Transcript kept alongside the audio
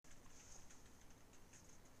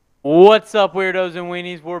What's up, weirdos and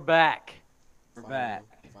weenies? We're back. We're back.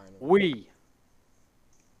 Finally.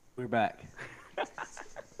 We're back.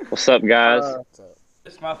 What's up, guys? What's up?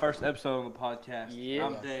 This is my first episode on the podcast. Yeah.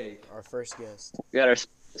 I'm Dave. Our first guest. We got our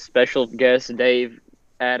special guest, Dave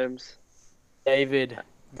Adams. David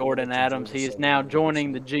Gordon to Adams. Georgia He is Southern now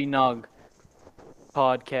joining the University. G-Nog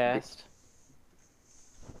podcast.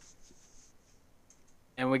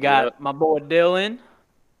 And we got Yep. my boy Dylan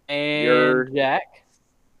and Your- Jack.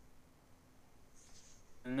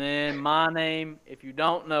 And then my name, if you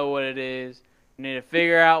don't know what it is, you need to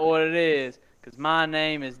figure out what it is, because my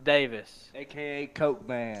name is Davis. AKA Coke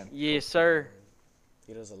Man. Yes, sir.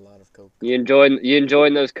 He does a lot of coke. You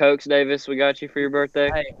enjoying those Cokes, Davis? We got you for your birthday.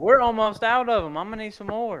 Hey, we're almost out of them. I'm going to need some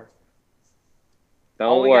more.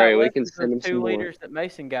 All Don't we got worry, we left can is send those him some 2 more. liters that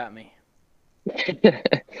Mason got me. No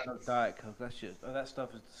Diet Coke. That shit. Oh, that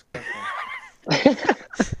stuff is disgusting.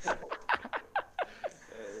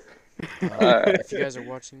 Alright. If you guys are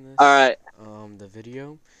watching this, All right. the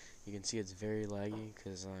video, you can see it's very laggy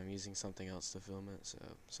because I'm using something else to film it. So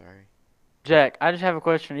sorry. Jack, I just have a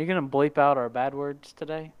question. Are you going to bleep out our bad words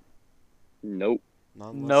today? Nope.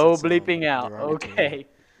 Not unless No it's, bleeping out. derogatory. Okay.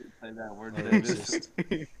 Say that word, Or Davis.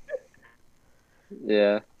 racist.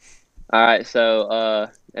 Yeah. All right. So,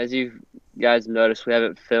 as you guys have noticed, we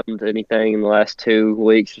haven't filmed anything in the last 2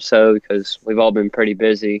 weeks or so because we've all been pretty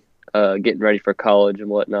busy, getting ready for college and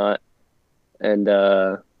whatnot. And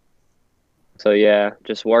so yeah,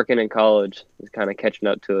 just working in college is kind of catching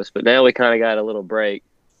up to us. But now we kind of got a little break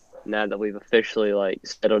now that we've officially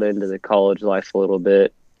settled into the college life a little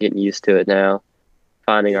bit, getting used to it now,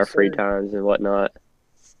 finding our Yes, free sir. times and whatnot.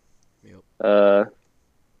 Yep.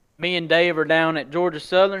 Me and Dave are down at Georgia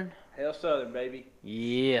Southern. Hell Southern, baby.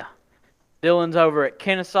 Yeah. Dylan's over at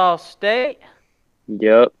Kennesaw State.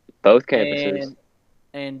 Yep, both campuses.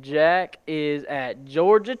 And Jack is at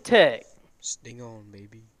Georgia Tech. Sting on,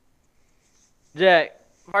 baby. Jack,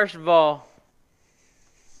 first of all,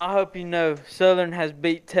 I hope you know Southern has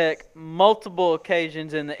beat Tech multiple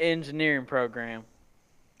occasions in the engineering program.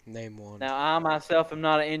 Name one. Now, I myself am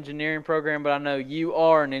not an engineering program, but I know you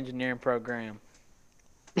are an engineering program.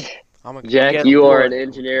 I'm a Jack, get you them are an bored.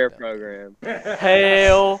 engineer program.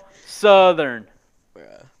 Hail Southern.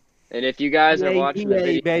 Bruh. And if you guys are watching the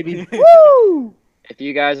video, baby. Woo! if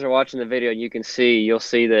you guys are watching the video, you'll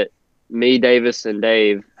see that me, Davis, and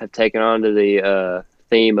Dave have taken on to the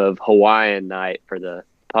theme of Hawaiian night for the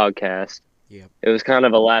podcast. Yep. It was kind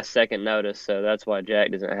of a last second notice, so that's why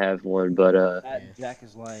Jack doesn't have one. But That Jack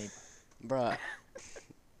is lame. Bruh.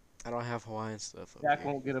 I don't have Hawaiian stuff. Up Jack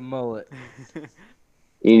here. won't get a mullet.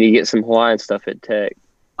 you need to get some Hawaiian stuff at Tech.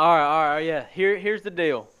 All right, yeah. Here's the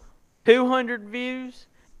deal. 200 views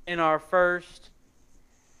in our first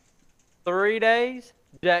 3 days.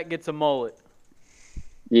 Jack gets a mullet.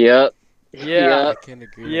 Yep. Yeah, I can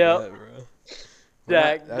agree Yep. with that, bro.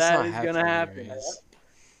 Jack, That's that not is gonna happening, happen. anyways.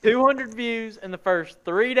 200 views in the first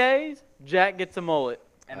 3 days. Jack gets a mullet.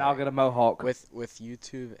 And I'll get a mohawk. With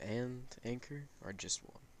YouTube and Anchor, or just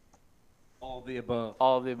one? All of the above.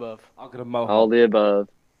 All of the above. I'll get a mohawk. All the above.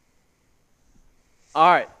 All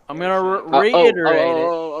right, I'm gonna Oh, reiterate it.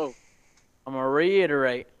 oh. I'm gonna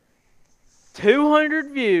reiterate.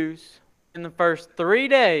 200 views in the first 3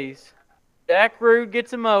 days. Jack Rude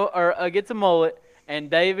gets a mullet, and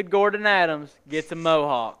David Gordon Adams gets a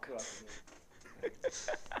mohawk.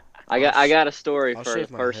 I got a story I'll for the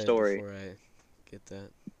shave my first head story. before I get that.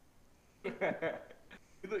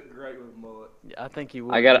 You look great with a mullet. I think you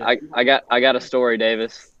would. I got Jack. I got a story,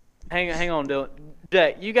 Davis. Hang on, Dylan.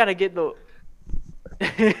 Jack, you gotta get the.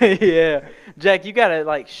 Yeah, Jack, you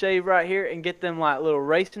gotta shave right here and get them little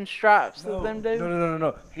racing stripes that them do.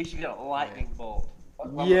 No. He should get a lightning bolt.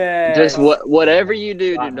 Yeah. Just whatever you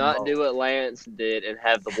do Lightning not bolt. do what Lance did and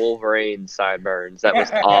have the Wolverine sideburns. That was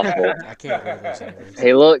awful. I can't wear those anyways.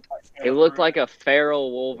 He looked like a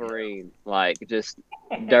feral Wolverine, just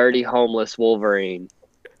dirty homeless Wolverine.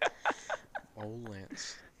 Old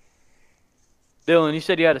Lance. Dylan, you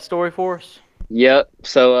said you had a story for us. Yep.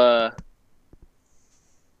 So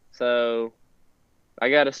I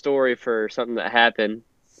got a story for something that happened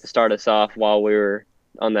to start us off while we were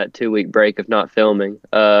on that 2-week break of not filming.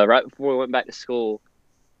 Right before we went back to school.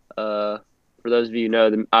 For those of you who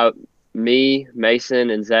know, me, Mason,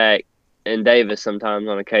 and Zach, and Davis sometimes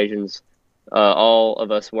on occasions, all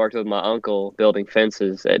of us worked with my uncle building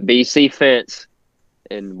fences at BC Fence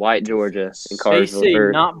in White, Georgia, in Carsville.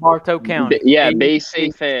 BC, not Bartow County.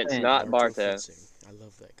 BC Fence, Fence. not Bartow Bartow. Fencing. I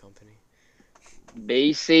love that company.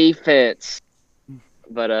 BC Fence.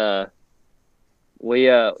 But we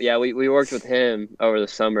worked with him over the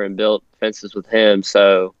summer and built fences with him.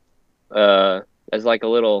 So it as like a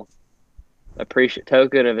little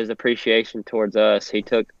token of his appreciation towards us, he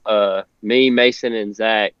took me, Mason, and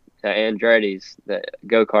Zach to Andretti's, the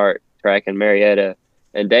go-kart track in Marietta,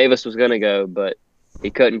 and Davis was gonna go, but he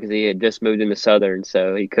couldn't because he had just moved into Southern,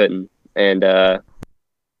 so he couldn't. And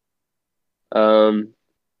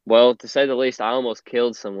well, to say the least, I almost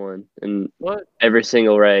killed someone in What? every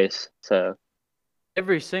single race. So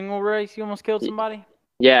Every single race, you almost killed somebody?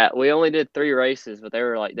 yeah, we only did 3 races, but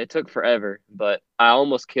they took forever. But I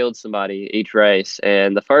almost killed somebody each race.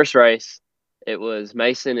 And the first race, it was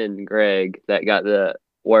Mason and Greg that got the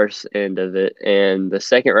worst end of it. And the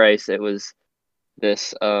second race, it was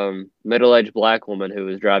this middle-aged black woman who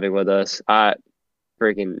was driving with us. I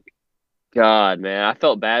freaking God, man, I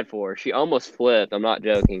felt bad for her. She almost flipped. I'm not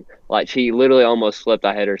joking. Like she literally almost flipped.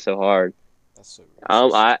 I hit her so hard. That's so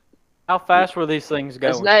I How fast were these things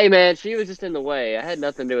going? Hey man, she was just in the way. I had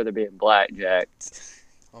nothing to do with her being black, Jack.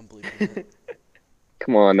 unbelievable.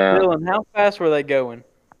 Come on now. Dylan, how fast were they going?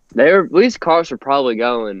 These cars were probably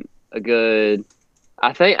going a good.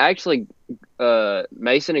 I think actually,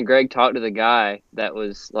 Mason and Greg talked to the guy that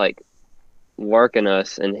was like working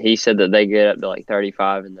us, and he said that they get up to like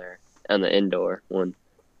 35 in there on the indoor one,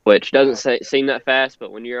 which doesn't seem that fast,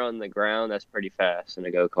 but when you're on the ground, that's pretty fast in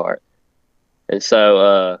a go kart. And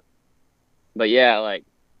so, but yeah, like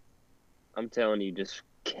I'm telling you, just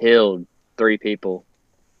killed 3 people,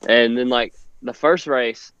 and then like the first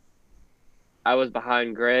race, I was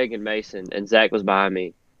behind Greg and Mason, and Zach was behind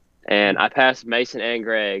me. And I passed Mason and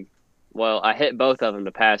Greg. Well, I hit both of them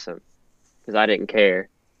to pass them because I didn't care.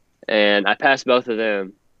 And I passed both of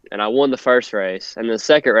them, and I won the first race. And the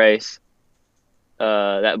second race,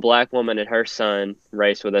 that black woman and her son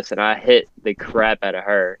raced with us, and I hit the crap out of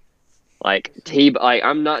her. Like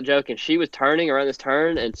I'm not joking. She was turning around this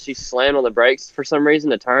turn, and she slammed on the brakes for some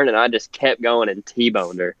reason to turn, and I just kept going and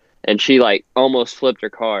T-boned her. And she like almost flipped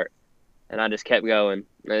her cart. And I just kept going.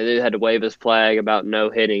 And the dude had to wave his flag about no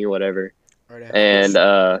hitting or whatever. And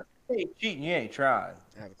You ain't cheating. You ain't trying.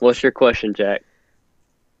 what's your question, Jack?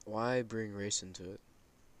 Why bring race into it?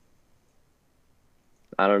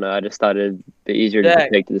 I don't know. I just thought it'd be easier to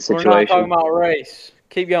Jack, depict the we're not talking situation. about race.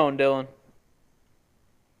 Keep going, Dylan.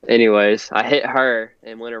 Anyways, I hit her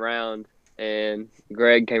and went around, and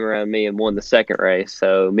Greg came around me and won the second race.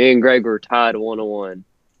 So me and Greg were tied 1-1.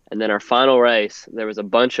 And then our final race, there was a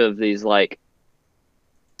bunch of these like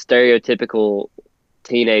stereotypical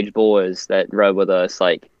teenage boys that rode with us.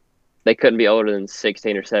 Like they couldn't be older than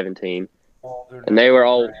 16 or 17, and they were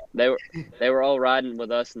all riding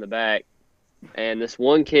with us in the back. And this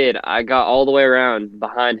one kid, I got all the way around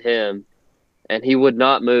behind him, and he would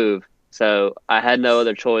not move. So I had no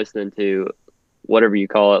other choice than to, whatever you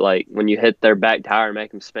call it, like when you hit their back tire and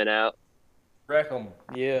make them spin out. Wreck them.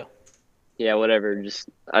 Yeah. Yeah, whatever.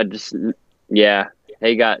 Yeah,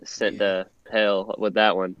 he got sent to hell with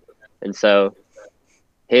that one, and so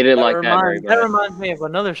he didn't like that very That much. reminds me of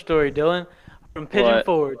another story, Dylan, from Pigeon What?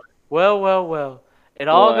 Forge. Well. It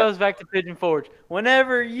all What? goes back to Pigeon Forge.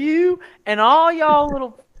 Whenever you and all y'all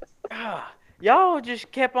little, y'all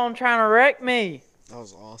just kept on trying to wreck me. That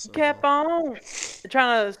was awesome. Kept on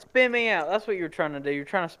trying to spin me out. That's what you're trying to do. You're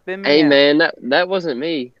trying to spin me Hey out. man, that wasn't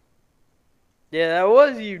me. Yeah, that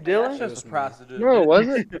was you, That's Dylan. just a prostitute. No, it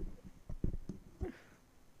wasn't.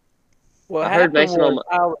 What I heard happened Mason on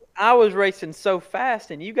was I was racing so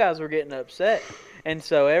fast and you guys were getting upset. And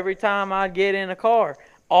so every time I'd get in a car,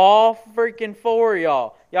 all freaking 4 of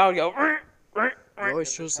y'all would go, You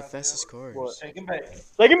always chose the fastest cars. Shake and bake.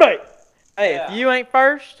 take him back. Hey, Yeah. if you ain't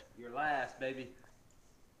first, You're last, baby.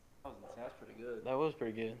 That's pretty good. that was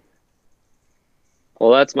pretty good.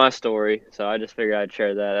 Well, that's my story, so I just figured I'd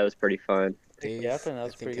share that. That was pretty fun. Dave, Yeah, I think that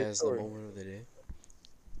was a pretty good has story. the moment of the day.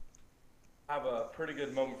 I have a pretty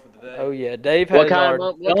good moment for the day. Oh yeah, Dave What has our kind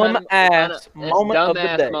of what kind of ass it's moment of the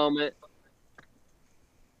dumbass day. moment?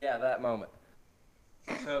 Yeah, that moment.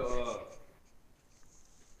 So,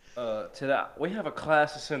 today we have a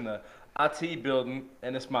class that's in the IT building,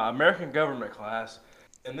 and it's my American government class.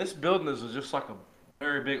 And this building is just like a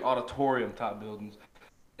very big auditorium type buildings.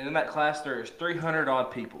 And in that class, there is 300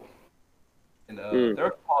 odd people. And there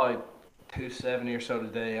were probably 270 or so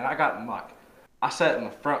today. And I sat in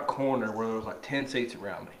the front corner where there was like 10 seats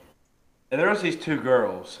around me. And there was these 2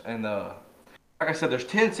 girls, and like I said, there's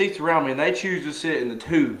 10 seats around me, and they choose to sit in the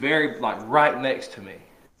 2 right next to me.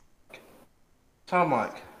 So I'm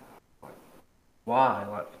like, why?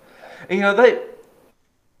 Like, and,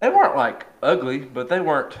 they weren't like ugly, but they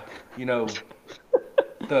weren't,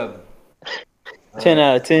 the 10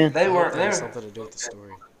 out of 10. they weren't That there. has something to do with the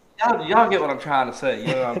story. Y'all get what I'm trying to say. You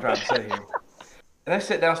know what I'm trying to say here. And they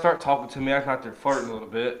sit down, and start talking to me, acting like they're flirting a little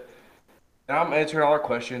bit. And I'm answering all their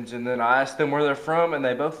questions, and then I ask them where they're from, and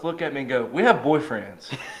they both look at me and go, "We have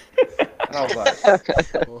boyfriends." And I was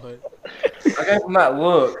like, What? I gave them that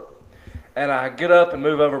look, and I get up and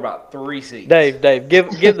move over about 3 seats. Dave, give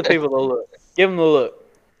the people the look. Give them the look.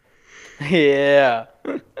 Yeah.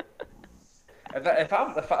 If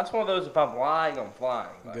that's one of those, if I'm lying, I'm flying.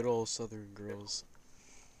 Like, Good old Southern girls.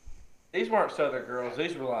 these weren't Southern girls.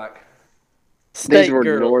 These were like These State were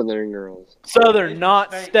girl. northern girls. Southern, these were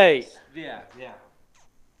not state. Yeah, yeah.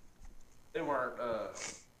 They weren't.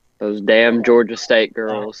 Those damn Georgia State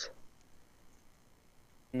girls.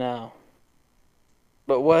 No.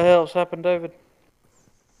 But what else happened, David?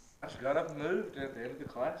 I just got up and moved, and at the end of the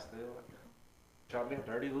class, they like shot me a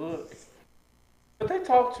dirty look. But they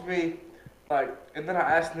talked to me, like, and then I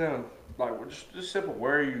asked them, like, well, just simple,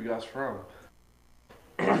 where are you guys from?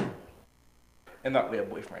 And like, we have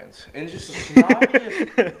boyfriends, and just the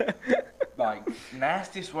snobbiest, like,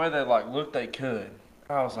 nastiest way they like looked they could.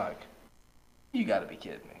 I was like, you got to be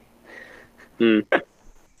kidding me.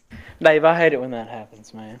 Dave, I hate it when that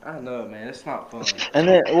happens, man. I know, man, it's not fun. And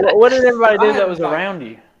then, what did everybody do that was like- around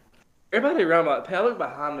you? Everybody around me, like, I look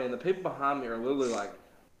behind me, and the people behind me are literally like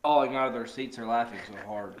falling out of their seats. They're laughing so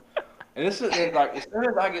hard. And this is and, like, as soon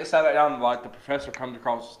as I get sat back down, like the professor comes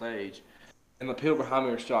across the stage, and the people behind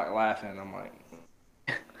me are still like laughing. I'm like,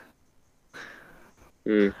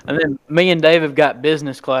 And then me and Dave have got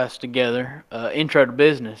business class together, intro to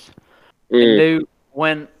business. And dude,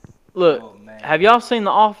 look, oh man. have y'all seen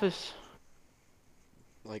The Office?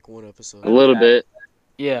 Like one episode. A little bit.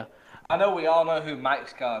 Yeah. I know we all know who Mike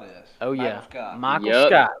Scott is. Oh yeah. Michael Scott. Michael Yup.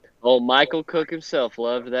 Scott. Old Michael Cook himself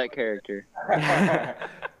loved that character.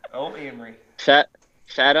 Old Emery. Shout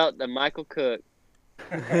out to Michael Cook.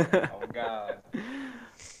 Oh God.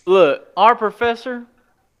 Look, our professor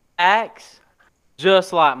acts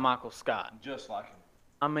just like Michael Scott. Just like him.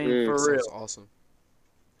 I mean, Mm. for Sounds real. awesome.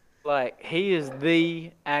 Like, he is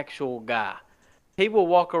the actual guy. He will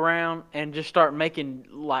walk around and just start making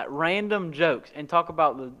like random jokes and talk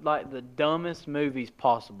about the dumbest movies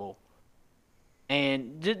possible,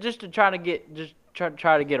 and just to try to get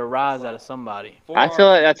try to get a rise out of somebody. I feel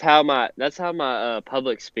like that's how my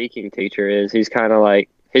public speaking teacher is. He's kind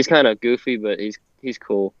of goofy, but he's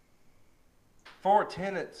cool. 4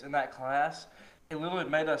 attendants in that class. He literally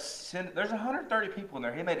made us send. There's 130 people in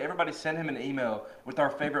there. He made everybody send him an email with our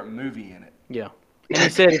favorite movie in it. Yeah. And he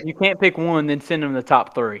said if you can't pick one, then send him the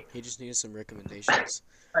top 3. He just needed some recommendations.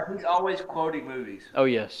 Like, he's always quoting movies. Oh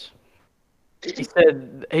yes.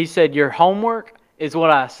 He said your homework is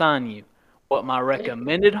what I assign you. What my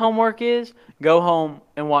recommended homework is, go home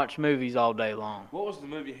and watch movies all day long. What was the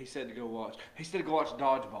movie he said to go watch? He said to go watch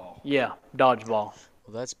Dodgeball. Yeah, Dodgeball.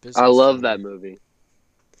 Well, that's business. I love for that me. movie.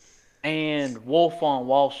 And Wolf on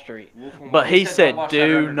Wall Street. Wolf on But Wall- he don't said, watch that around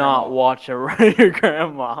do your not grandma." watch around your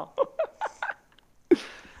grandma. Dude,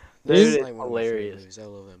 This is it's like one of my favorite hilarious. movies. I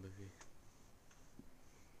love that movie.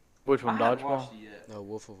 Which I one, haven't Dodgeball? watched it yet. No,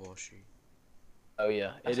 Wolf of Wall Street. Oh,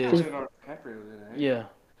 yeah, That's it got is. Leonardo DiCaprio in it. Yeah,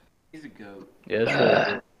 He's a goat. yeah, it's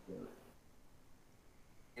really good.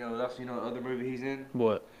 You know what else? You know what other movie he's in?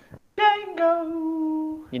 What?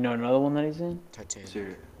 Django. You know another one that he's in? Titanic.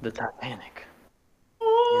 Sure. The Titanic. You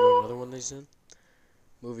know another one that he's in?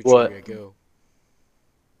 Movie What? trivia, go.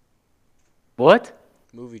 What?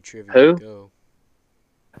 Movie trivia, Who? go.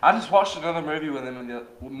 I just watched another movie with him in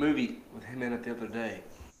it the other day.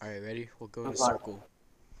 All right, ready? We'll go in a What? circle.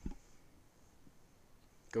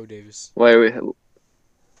 Go, Davis. Wait,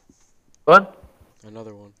 What?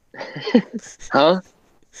 Another one. huh?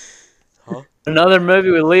 Huh? Another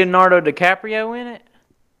movie with Leonardo DiCaprio in it?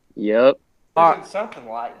 Yep. All There's something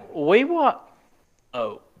like it. We what?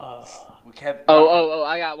 Oh, We kept. Oh,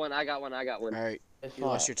 I got one. All right, it's you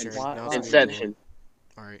lost your like- turn. what- Now it's me. Inception.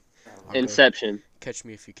 All right. I'll go. Inception. Catch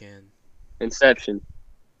me if you can. Inception.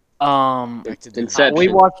 Back to the. Inception. We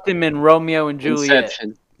watched him in Romeo and Juliet.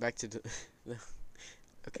 Inception. Back to the. okay.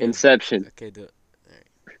 Inception. Okay. All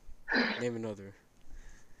right. Name another.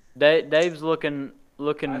 Dave's looking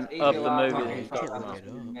That's up easy the line, movie. man. You can't man. look it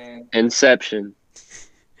up. Man, Inception.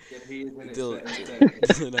 if he is in it, Dylan, Inception.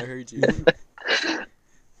 Dylan, I heard you.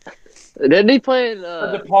 Didn't he play in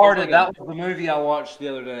The Departed. That was the movie I watched the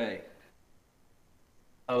other day.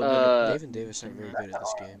 Oh, Dave and Davis aren't very good at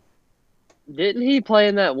this game. Didn't he play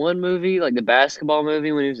in that one movie, like the basketball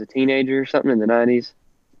movie when he was a teenager or something in the 90s?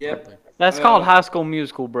 Yep. Probably. that's called High School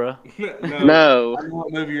Musical, bruh. No. I know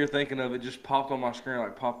what movie you're thinking of. It just popped on my screen,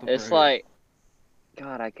 like popped up. It's right like,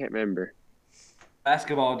 God, I can't remember. here.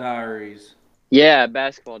 Basketball Diaries. Yeah,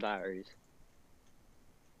 Basketball Diaries.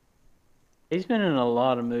 He's been in a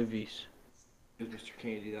lot of movies. It was Mr.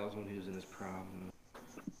 Candy. That was when he was in his prime.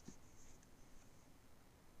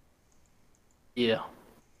 Yeah.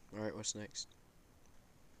 All right, what's next?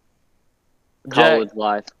 Jack, College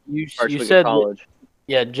life. you First you week of said that, college.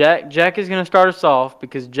 yeah. Jack is gonna start us off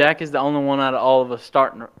because Jack is the only one out of all of us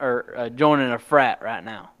starting or joining a frat right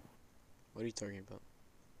now. What are you talking about?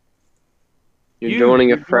 You're joining a You're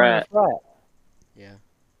joining a frat. frat. Yeah,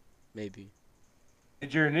 maybe.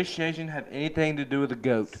 Did your initiation have anything to do with a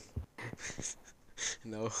goat?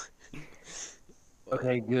 No.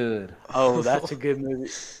 Okay, good. Oh, that's a good movie.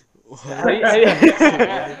 What?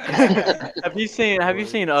 Have you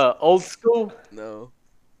seen Old School? No.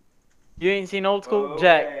 You ain't seen Old School?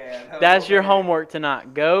 Jack, that's your homework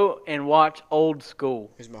tonight. Go and watch Old School.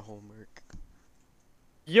 Here's my homework.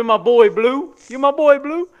 You're my boy, Blue. You're my boy,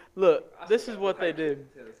 Blue. Look, this is what they do.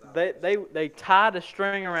 They tied a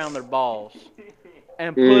string around their balls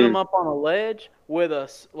and put them up on a ledge with a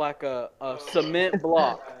cement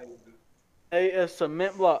block. A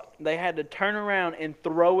cement block. They had to turn around and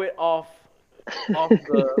throw it off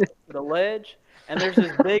the ledge. And there's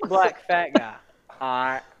this big black fat guy. All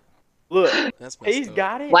right. Look, That's messed he's up.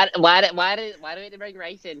 got it. Why do we have to bring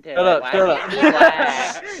race into Shut it? up, Why shut can't up.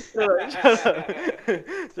 it be black? Shut up.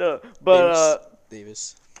 Shut up. But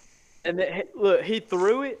Davis. and then, look, he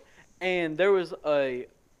threw it, and there was a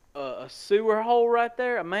sewer hole right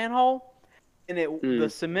there, a manhole, and the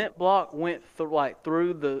cement block went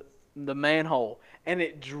through the manhole, and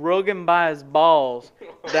it drug him by his balls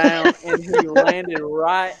down, and he landed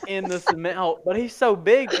right in the cement hole. But he's so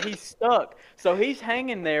big that he's stuck, so he's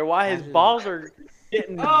hanging there while his balls are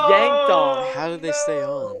getting yanked on. How did they stay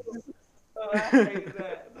on? I hate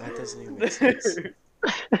that. That doesn't even make sense.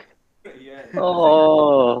 Yeah.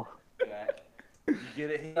 Oh. You get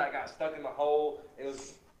it? He got stuck in the hole. It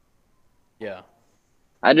was. Yeah.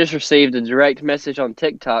 I just received a direct message on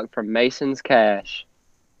TikTok from Mason's Cash.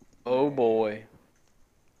 Oh boy.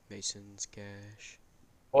 Mason's cash.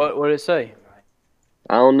 What did it say?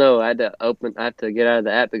 I don't know. I have to get out of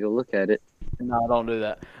the app to go look at it. No, don't do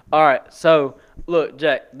that. All right, so look,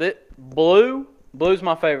 Jack. Blue's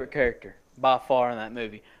my favorite character by far in that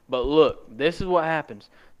movie. But look, this is what happens.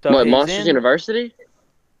 So What, he's Monsters University?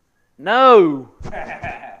 No,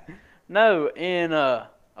 no.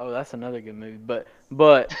 That's another good movie.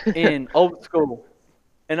 But in Old School,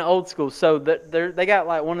 so they got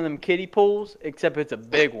like one of them kiddie pools, except it's a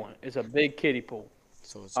big one. It's a big kiddie pool.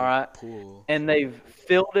 So it's All a right. pool. And they've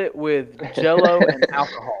filled it with Jello and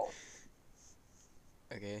alcohol.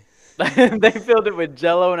 Okay. They filled it with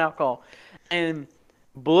Jello and alcohol, and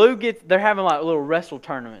they're having like little wrestle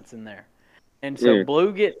tournaments in there, and so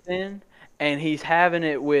Blue gets in, and he's having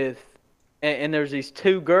it with, and there's these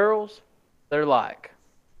two girls, they're like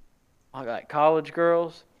college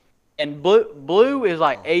girls, and Blue is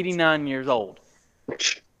like 89 years old.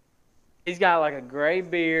 He's got like a gray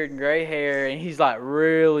beard and gray hair, and he's like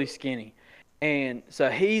really skinny, and so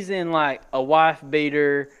he's in like a wife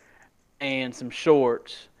beater and some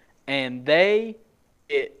shorts, and they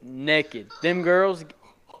get naked. Them girls.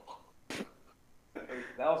 That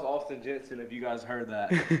was Austin Jensen, if you guys heard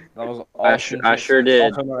that. That was Austin I sure did.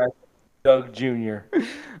 Also known as Doug Jr.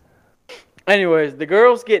 Anyways, the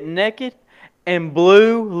girls get naked, and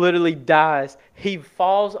Blue literally dies. He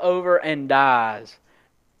falls over and dies.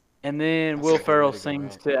 And then That's Will a good Ferrell way to go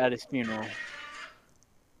sings out. at his funeral.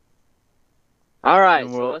 All right,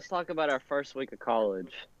 And so let's talk about our first week of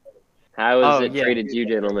college. How has it treated you,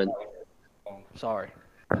 gentlemen? Sorry.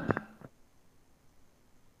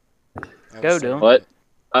 I Go, was Dylan. What?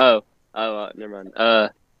 Oh, never mind.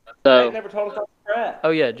 So, never told us about the frat. Oh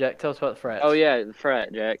yeah, Jack, tell us about the frats. oh yeah, the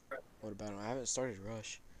frat, Jack. What about him? I haven't started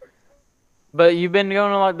Rush. But you've been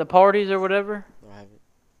going to like the parties or whatever, No, I haven't.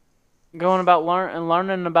 going about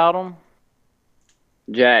learning about them.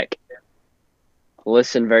 Jack,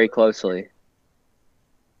 listen very closely.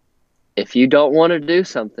 If you don't want to do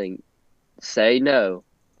something, say no.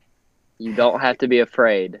 You don't have to be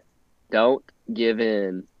afraid. Don't give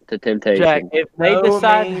in to temptation. Jack, if they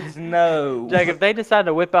decide, no. Jack, if they decide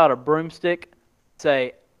to whip out a broomstick,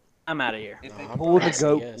 say, "I'm out of here." If No, they I'm pull the probably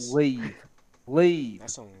goat, yes. leave. Leave. That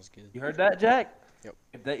song was good. You heard that, Jack? Yep.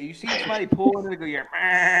 If you see somebody pulling it, go,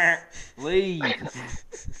 yeah, leave.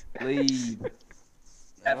 Leave. I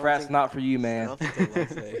That don't frat's think- not for you, I man. don't think they like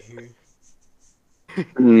that here.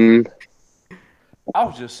 I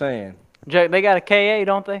was just saying. Jack, they got a KA,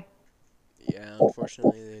 don't they? Yeah,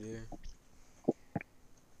 unfortunately they do.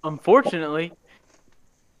 Unfortunately.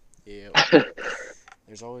 Yeah.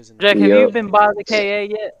 There's always an Jack, have Yep. you been by the KA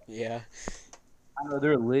yet? Yeah, I know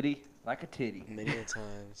they're litty like a titty. many a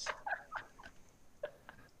times.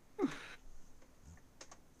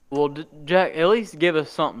 Well, Jack, at least give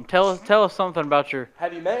us something. Tell us something about your.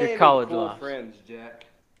 Have you made Your any college cool life. friends, Jack?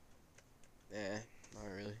 Not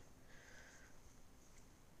really.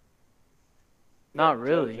 Not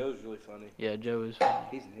really. Joe's really funny. Yeah, Joe is funny.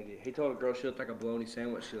 He's an idiot. He told a girl she looked like a bologna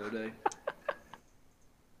sandwich the other day.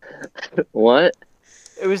 What?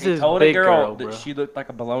 It was He this told big a girl girl, that bro. she looked like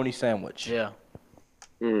a bologna sandwich. Yeah.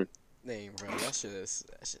 Mm. Dang, bro, that's just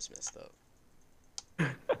messed up.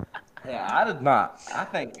 Yeah, I did not. I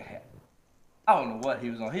don't know what he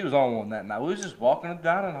was on. He was on one that night. We was just walking the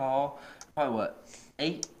dining hall. Probably what,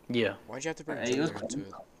 8? Yeah. Why'd you have to bring Hey, it was gender into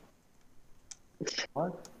it?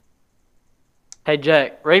 What? Hey,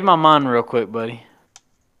 Jack, read my mind real quick, buddy.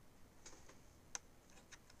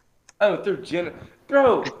 Oh, through Jenna.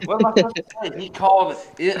 Bro, what am I supposed to say? He called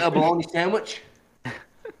it a bologna sandwich?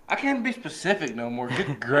 I can't be specific no more.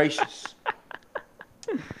 Good gracious.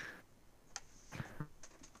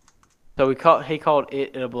 So he called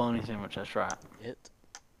it a bologna sandwich. That's right. It?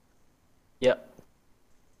 Yep.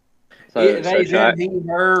 So, It, so they, try. them, he,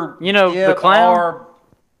 her, You know, the it, clown? are-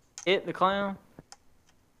 It the clown.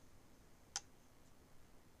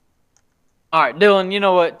 All right, Dylan. You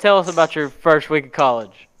know what? Tell us about your first week of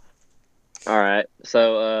college. All right.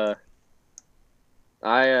 So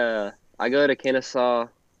I go to Kennesaw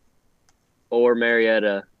or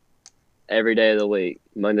Marietta every day of the week,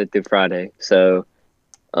 Monday through Friday. So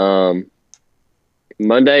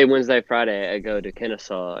Monday, Wednesday, Friday I go to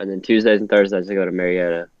Kennesaw, and then Tuesdays and Thursdays I go to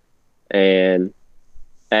Marietta. And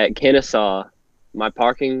at Kennesaw, my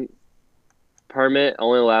parking permit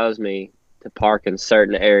only allows me to park in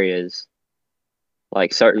certain areas,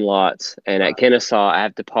 like certain lots. And at Kennesaw, I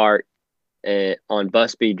have to park on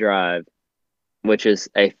Busby Drive, which is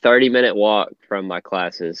a 30-minute walk from my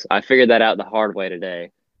classes. I figured that out the hard way today.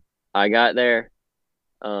 I got there,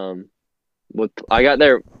 I got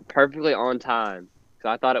there perfectly on time because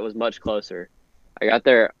I thought it was much closer. I got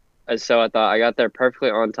there, so I thought I got there perfectly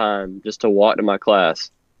on time just to walk to my class.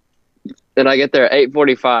 Then I get there at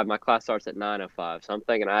 8:45. My class starts at 9:05, so I'm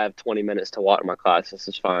thinking I have 20 minutes to walk to my class. This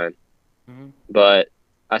is fine. Mhm. But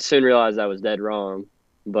I soon realized I was dead wrong.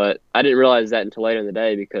 But I didn't realize that until later in the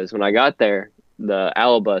day because when I got there, the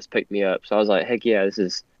owl bus picked me up. So I was like, heck yeah, this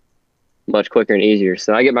is much quicker and easier.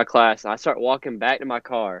 So I get my class, and I start walking back to my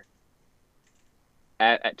car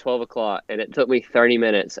at 12 o'clock, and it took me 30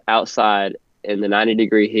 minutes outside in the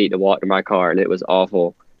 90-degree heat to walk to my car, and it was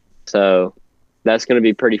awful. So that's going to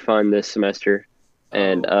be pretty fun this semester.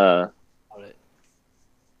 And at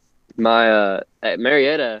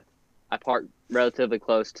Marietta, I parked relatively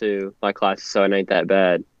close to my classes, so it ain't that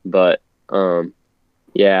bad. But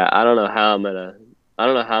yeah, I don't know how I'm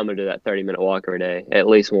gonna do that 30-minute walk every day at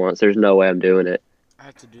least once. There's no way I'm doing it. I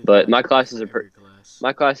have to do But that my classes for are every class.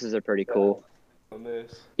 my classes are pretty cool. on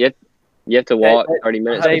this. You have to walk 30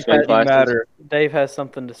 minutes Dave between has- classes. Dave has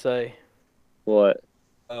something to say. What?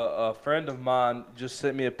 A friend of mine just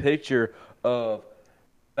sent me a picture of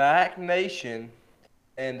Back Nation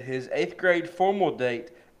and his 8th grade formal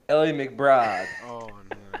date, Ellie McBride. Oh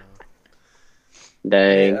no.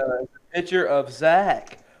 Dang. And, a picture of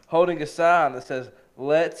Zach holding a sign that says,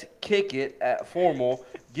 "Let's kick it" at formal,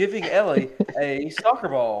 giving Ellie a soccer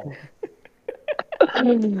ball.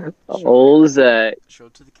 Old Zach. Show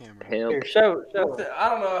it to the camera. Pimp. Here, show. I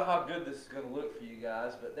don't know how good this is going to look for you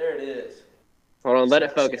guys, but there it is. Hold on, let it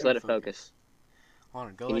Zach, focus, see let it it focus. Hold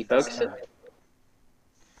on, go Can you like this. focus it?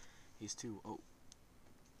 He's too. Oh.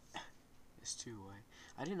 It's too way.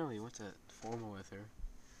 I didn't know he went to formal with her.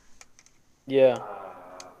 Yeah.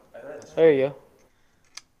 There you go.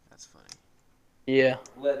 That's funny. Yeah.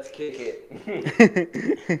 Let's kick it.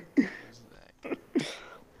 Where's Zach?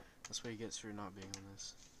 That's what he gets for not being on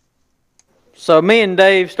this. So me and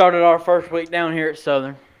Dave started our first week down here at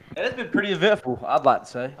Southern. And it's been pretty eventful, I'd like to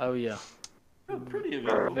say. Oh yeah. Pretty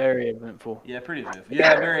eventful. Very eventful. Yeah, pretty eventful.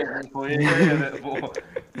 Yeah, very eventful. Yeah, very eventful.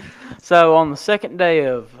 So on the second day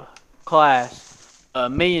of class,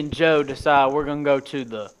 me and Joe decide we're gonna go to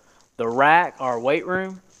the rack, our weight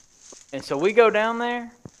room, and so we go down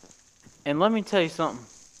there. And let me tell you something.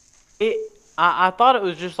 I thought it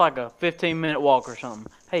was just like a 15-minute walk or something.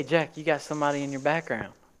 Hey Jack, you got somebody in your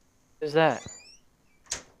background. Who's that?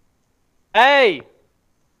 Hey.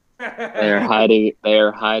 They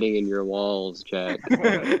are hiding in your walls, Jack.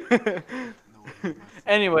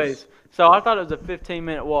 Anyways, so I thought it was a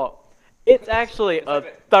 15-minute walk. It's actually a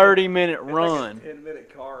 30-minute run. Like a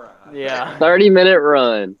 10-minute car ride. Yeah. 30-minute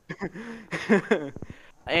run.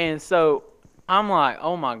 And so I'm like,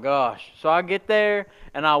 oh my gosh. So I get there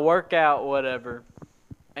and I work out, whatever,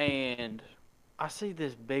 and I see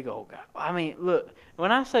this big old guy. I mean, look,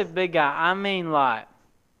 when I say big guy, I mean like,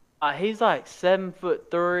 he's like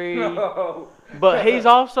 7'3", No. but he's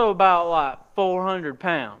also about like 400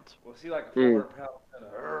 pounds. Was he like a 400-pound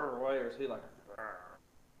Way, or is he like?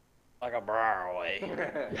 like a Broadway.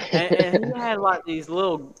 And he had like these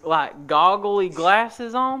little like goggly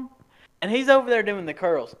glasses on, and he's over there doing the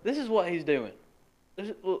curls. This is what he's doing.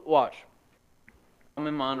 Watch. I'm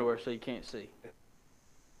in my underwear so you can't see.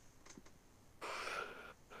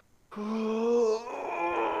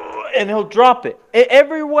 And he'll drop it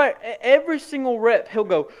everywhere. Every single rep, he'll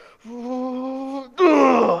go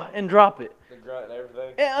and drop it. The grunt and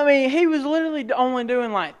everything. I mean, he was literally only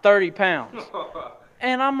doing like 30 pounds.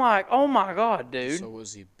 And I'm like, oh my God, dude. So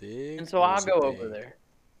was he big? And so or I was he go over big? there.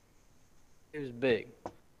 He was big.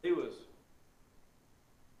 He was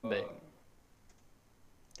Big.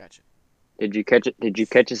 Gotcha. Did you catch it? Did you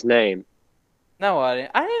catch his name? No, I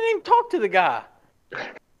didn't. I didn't even talk to the guy. Why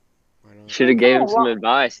not? Should have gave him Come some on,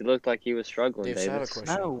 advice. He looked like he was struggling, Dave, so I have a Davis.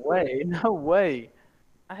 question. No way. No way.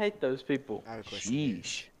 I hate those people. I have a question. Dave.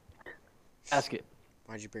 sheesh. Ask it.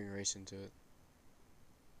 Why'd you bring race into it?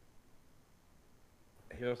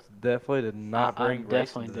 He was definitely did not I bring race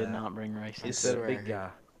definitely into did that. not bring race He into said it. a big guy.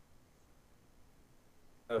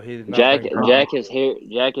 Oh, he did not Jack bring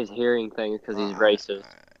Jack is hearing things because he's racist.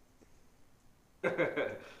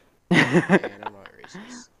 Man, I'm not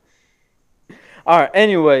racist. All right.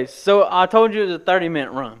 Anyways, so I told you it was a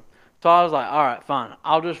 30-minute run. So I was like, all right, fine.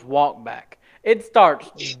 I'll just walk back. It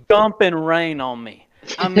starts dumping rain on me.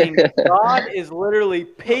 I mean, God is literally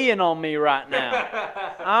peeing on me right now.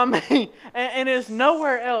 I mean, and it's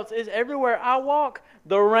nowhere else. It's everywhere I walk.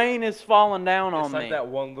 The rain is falling down on It's like me. that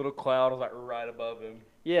one little cloud was like right above him.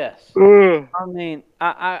 Yes. Ugh. I mean,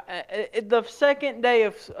 the second day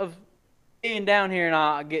of being down here and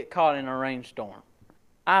I get caught in a rainstorm.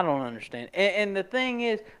 I don't understand. And the thing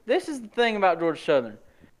is, this is the thing about Georgia Southern.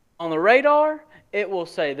 On the radar, it will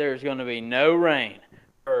say there's going to be no rain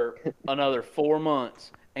for another 4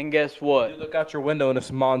 months. And guess You what? look out your window and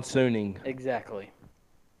it's monsooning. Exactly.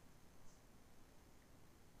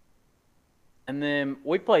 And then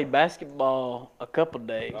we played basketball a couple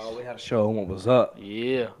days. Oh, we had to show him what was up.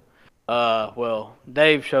 Yeah. Well,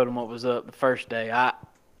 Dave showed him what was up the first day.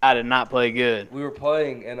 I did not play good. We were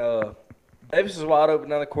playing, and Davis is wide open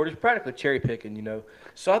down the court. He's practically cherry picking, you know.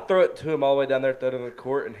 So I throw it to him all the way down there at the end of the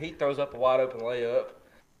court, and he throws up a wide open layup.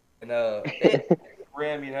 And it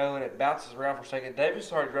rim, you know, and it bounces around for a second. Davis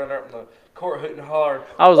started running up in the court, hooting and hollering,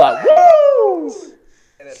 I was like, woo!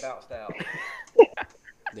 and it bounced out.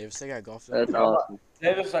 Davis, they got golf. That's awesome.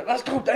 Davis was like, let's go,